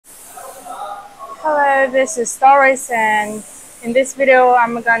Hi, this is Doris, and in this video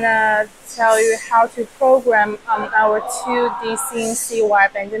I'm gonna tell you how to program our 2D CNC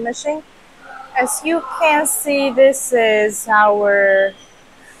wire bending machine. As you can see, this is our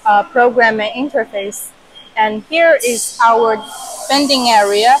programming interface, and here is our bending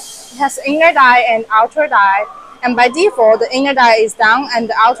area. It has inner die and outer die, and by default the inner die is down and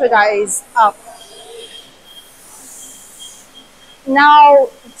the outer die is up. Now,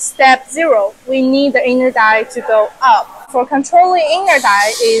 step 0, we need the inner die to go up. For controlling inner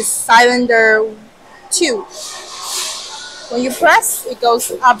die is cylinder 2. When you press, it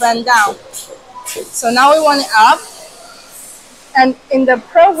goes up and down. So now we want it up. And in the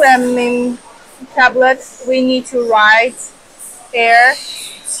programming tablet, we need to write air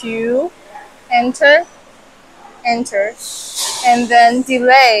 2, enter, enter, and then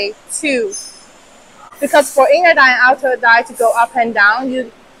delay 2. Because for inner die and outer die to go up and down,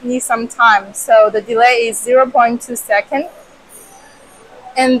 you need some time. So the delay is 0.2 seconds.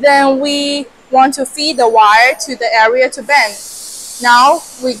 And then we want to feed the wire to the area to bend. Now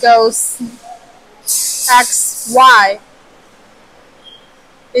we go X, Y.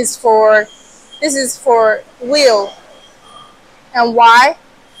 This is for wheel. And Y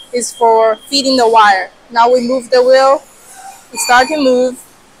is for feeding the wire. Now we move the wheel. We start to move.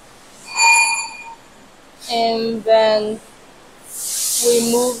 And then we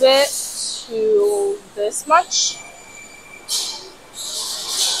move it to this much.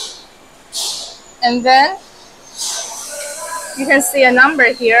 And then you can see a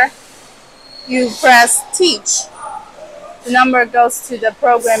number here. You press teach. The number goes to the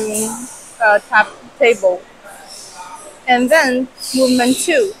programming table. And then movement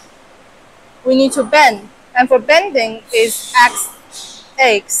 2. We need to bend. And for bending is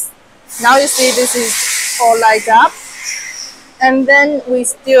X. Now you see this is all lined up, and then we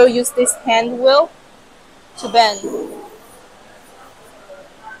still use this hand wheel to bend.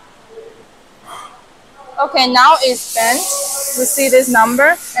 Okay, now it's bent. We see this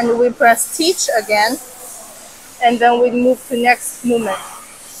number and we press teach again, and then we move to next movement.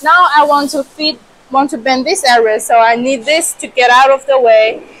 Now I want to bend this area, so I need this to get out of the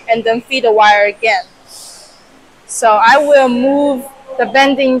way and then feed the wire again. So I will move the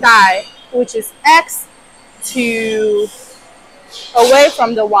bending die, which is X, to away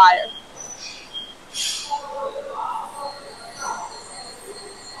from the wire.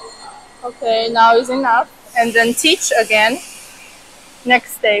 Okay, now is enough. And then teach again.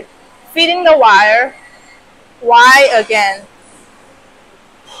 Next step, feeding the wire, Y again.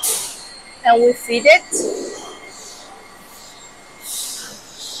 And we feed it.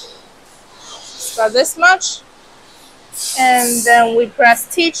 So this much. And then we press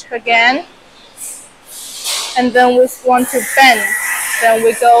teach again. And then we want to bend. Then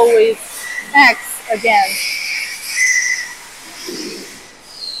we go with X again.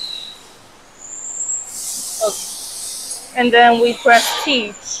 Okay. And then we press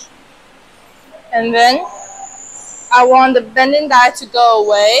teach. And then I want the bending die to go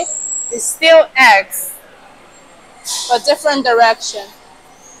away. It's still X, but different direction.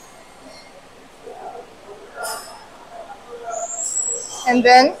 And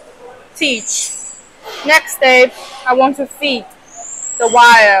then teach. Next step, I want to feed the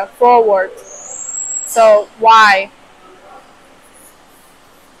wire forward. So Y.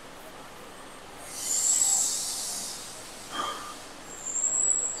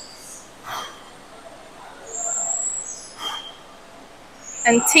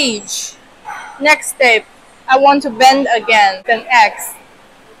 And teach. Next step, I want to bend again, then X.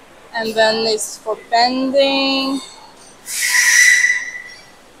 And then it's for bending.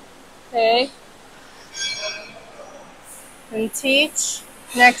 Okay. And teach.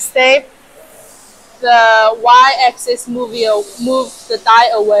 Next step, the Y-axis move the die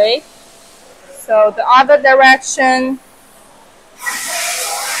away. So the other direction.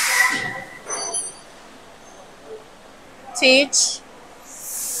 Teach.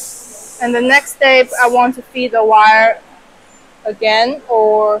 And the next step, I want to feed the wire again,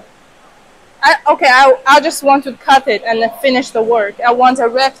 or I just want to cut it and then finish the work. I want a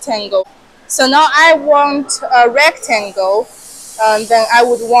rectangle. So now I want a rectangle, then I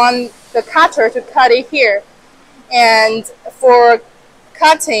would want the cutter to cut it here. And for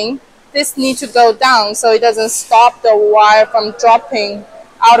cutting, this needs to go down so it doesn't stop the wire from dropping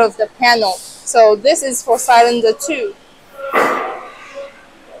out of the panel. So this is for cylinder 2.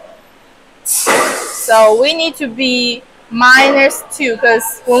 So we need to be -2,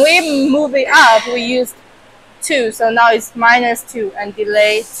 because when we move it up, we used 2. So now it's -2 and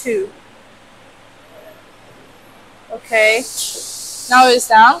delay 2. Okay, now it's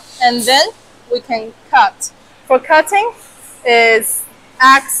down, and then we can cut. For cutting is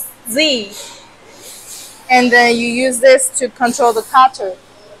XZ, and then you use this to control the cutter.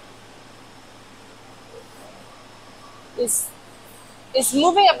 It's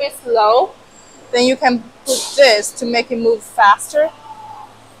moving a bit slow, then you can put this to make it move faster.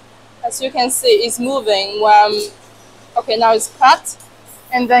 As you can see, it's moving when, okay, now it's cut.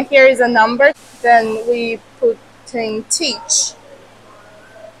 And then here is a number, then we put in teach.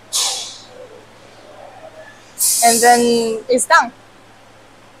 And then it's done.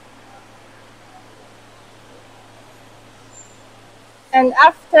 And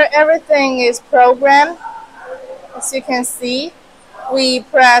after everything is programmed, as you can see, we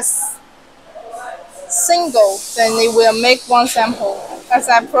press single, then it will make one sample as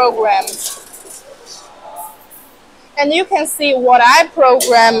I programmed. And you can see what I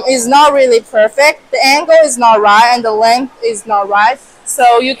program is not really perfect. The angle is not right and the length is not right.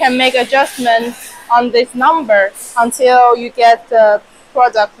 So you can make adjustments on this number until you get the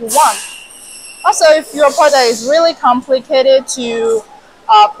product you want. Also, if your product is really complicated to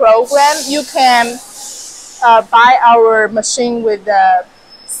program, you can buy our machine with the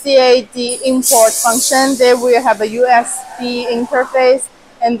CAD import function. There we have a USB interface,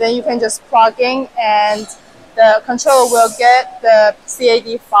 and then you can just plug in and the controller will get the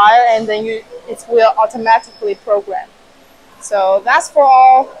CAD file, and then it will automatically program. So that's for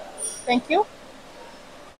all. Thank you.